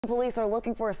Police are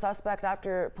looking for a suspect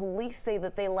after police say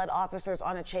that they led officers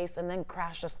on a chase and then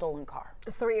crashed a stolen car.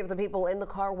 3 of the people in the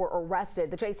car were arrested.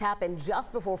 The chase happened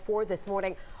just before 4 this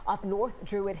morning off North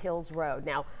Druid Hills Road.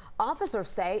 Now,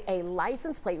 officers say a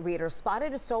license plate reader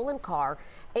spotted a stolen car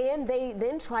and they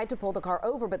then tried to pull the car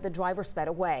over, but the driver sped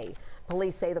away.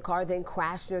 Police say the car then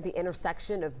crashed near the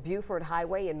intersection of Buford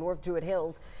Highway and North Druid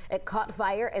Hills. It caught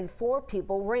fire and 4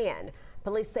 people ran.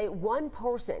 Police say one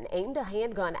person aimed a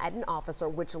handgun at an officer,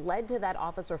 which led to that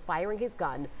officer firing his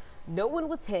gun. No one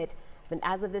was hit, but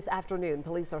as of this afternoon,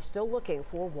 police are still looking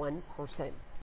for one person.